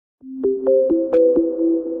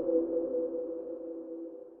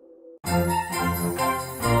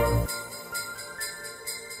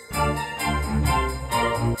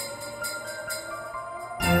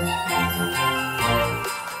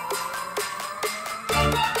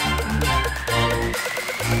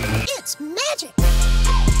magic!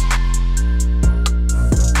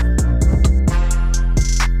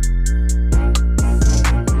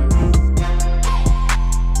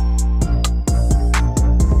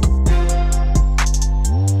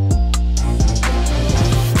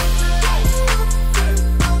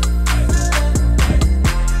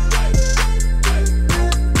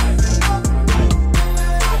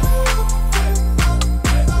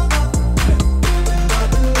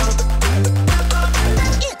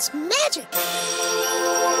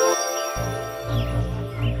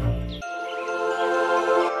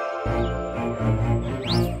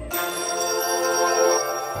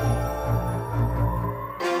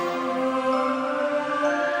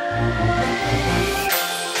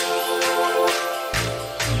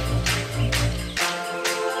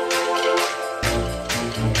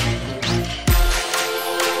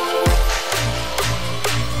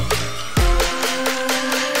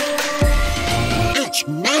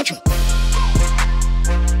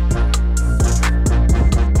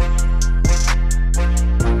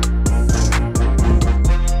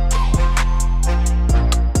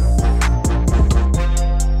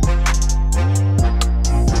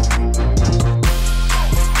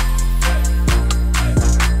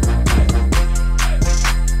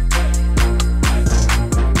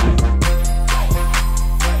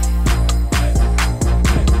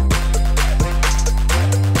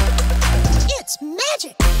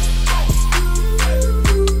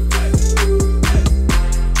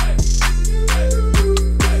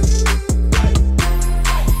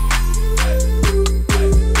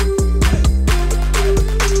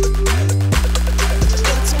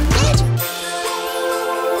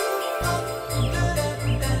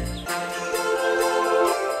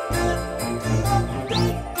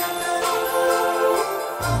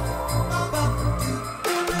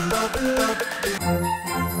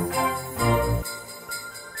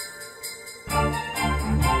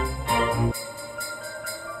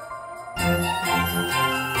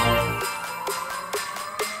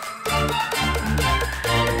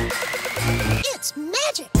 It's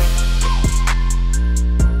magic!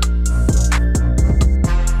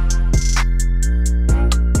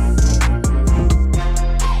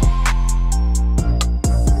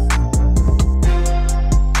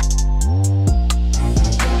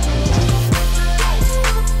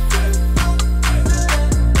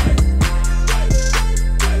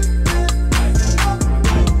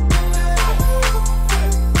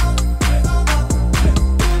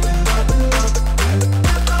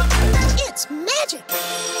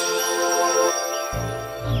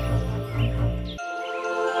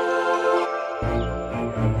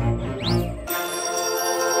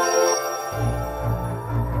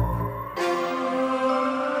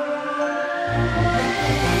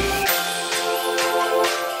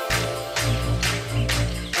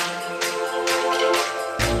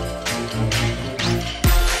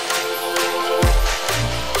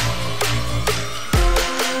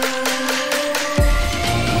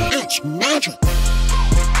 Magic!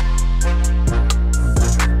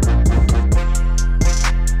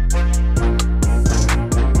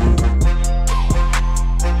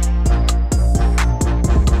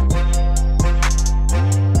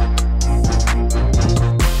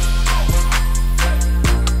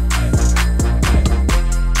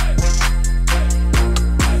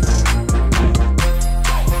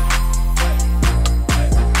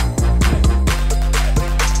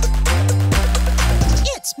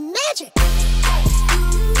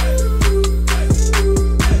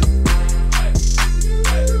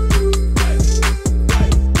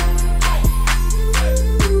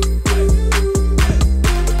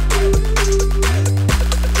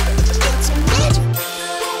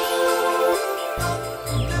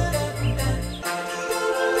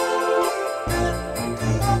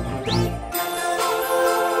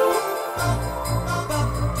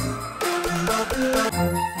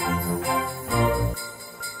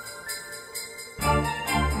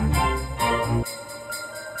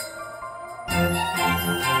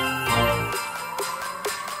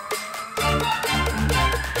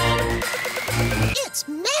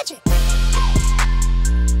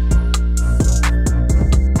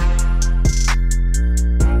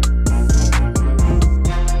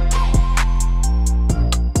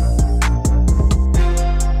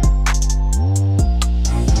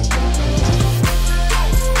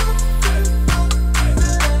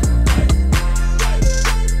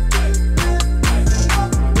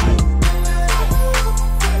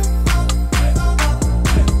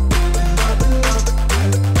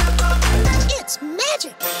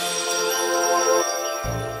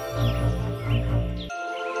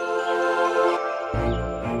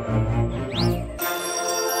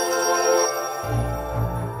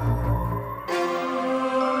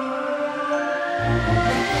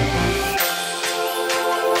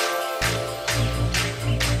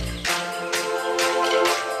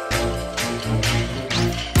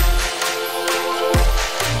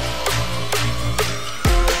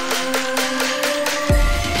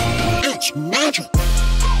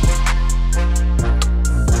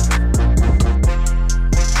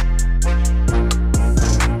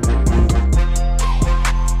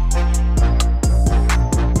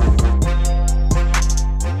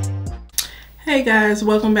 Hey guys,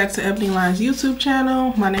 welcome back to Ebony Line's YouTube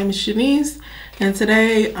channel. My name is Shanice, and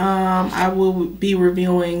today I will be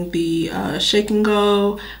reviewing the Shake and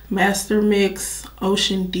Go Master Mix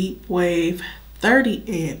Ocean Deep Wave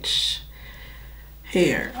 30-inch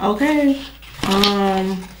hair. Okay,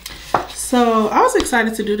 so I was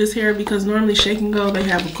excited to do this hair because normally Shake and Go, they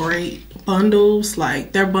have great bundles.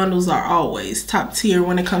 Like, their bundles are always top tier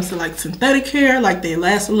when it comes to like synthetic hair. Like, they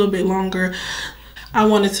last a little bit longer. I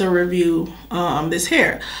wanted to review this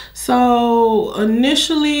hair. So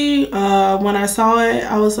initially when I saw it,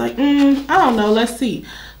 I was like, I don't know, let's see.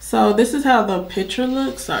 So this is how the picture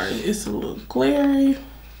looks. Sorry, it's a little glary,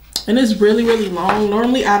 and it's really long.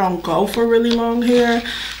 Normally I don't go for really long hair,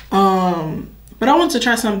 but I wanted to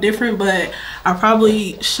try something different. But I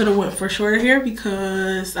probably should have went for shorter hair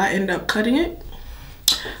because I ended up cutting it.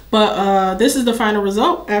 But this is the final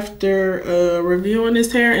result after reviewing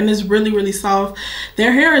this hair, and it's really soft.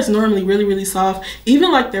 Their hair is normally really soft.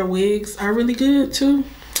 Even like their wigs are really good too.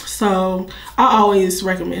 So I always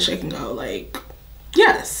recommend Shake and Go. Like,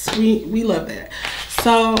 yes, we love that.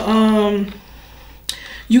 So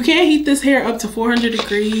you can heat this hair up to 400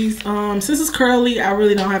 degrees. Since it's curly, I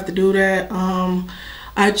really don't have to do that.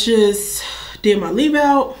 I just did my leave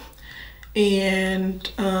out. And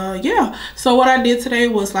yeah, so what I did today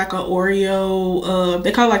was like a Oreo,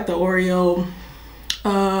 they call it like the Oreo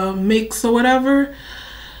mix or whatever,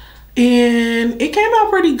 and it came out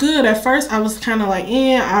pretty good. At first I was kind of like,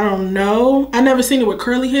 I don't know, I never seen it with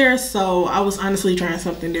curly hair, so I was honestly trying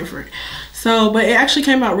something different. So but it actually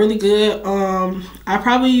came out really good. I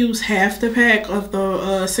probably used half the pack of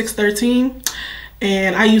the 613,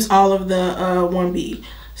 and I used all of the 1B.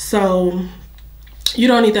 So you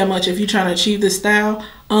don't need that much if you're trying to achieve this style.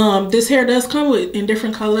 This hair does come in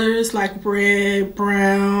different colors, like red,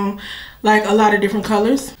 brown, like a lot of different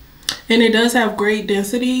colors. And it does have great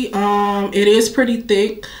density. It is pretty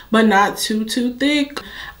thick, but not too thick.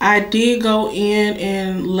 I did go in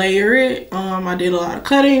and layer it. I did a lot of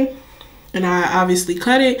cutting, and I obviously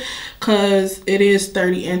cut it because it is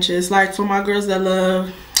 30 inches. Like, for my girls that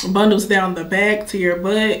love bundles down the back to your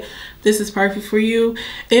butt, this is perfect for you.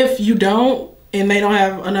 If you don't, and they don't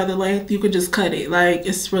have another length, you could just cut it. Like,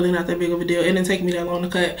 it's really not that big of a deal. It didn't take me that long to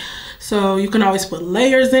cut. So you can always put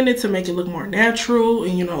layers in it to make it look more natural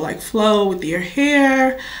and, you know, like flow with your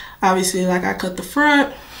hair. Obviously, like, I cut the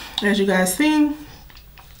front, as you guys seen.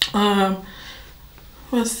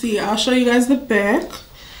 Let's see, I'll show you guys the back.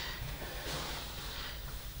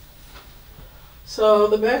 So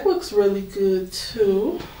the back looks really good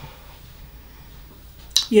too.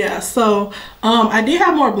 Yeah, so I did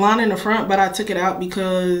have more blonde in the front, but I took it out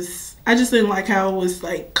because I just didn't like how it was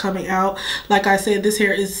like coming out. Like I said, this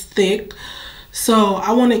hair is thick, so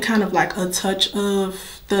I wanted kind of like a touch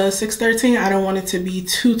of the 613. I don't want it to be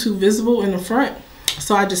too visible in the front,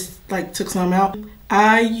 so I just like took some out.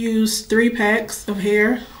 I used 3 packs of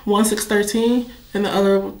hair, 1 613 and the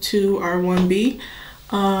other 2 are 1B.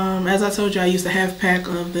 As I told you, I used a half pack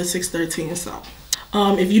of the 613. So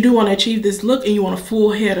if you do want to achieve this look and you want a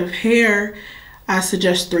full head of hair, I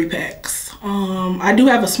suggest 3 packs. I do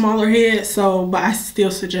have a smaller head, so but I still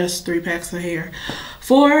suggest 3 packs of hair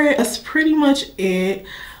for it. That's pretty much it.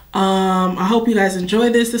 I hope you guys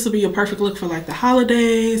enjoy this. This will be a perfect look for like the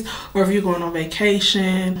holidays, or if you're going on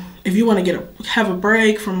vacation, if you want to have a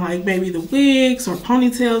break from like maybe the wigs or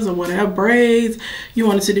ponytails or whatever, braids, you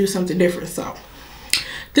wanted to do something different. So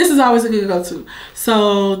this is always a good go-to.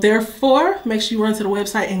 So therefore, make sure you run to the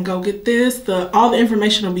website and go get this. All the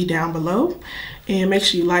information will be down below. And make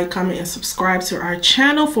sure you like, comment, and subscribe to our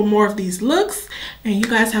channel for more of these looks. And you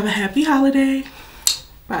guys have a happy holiday.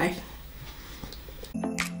 Bye.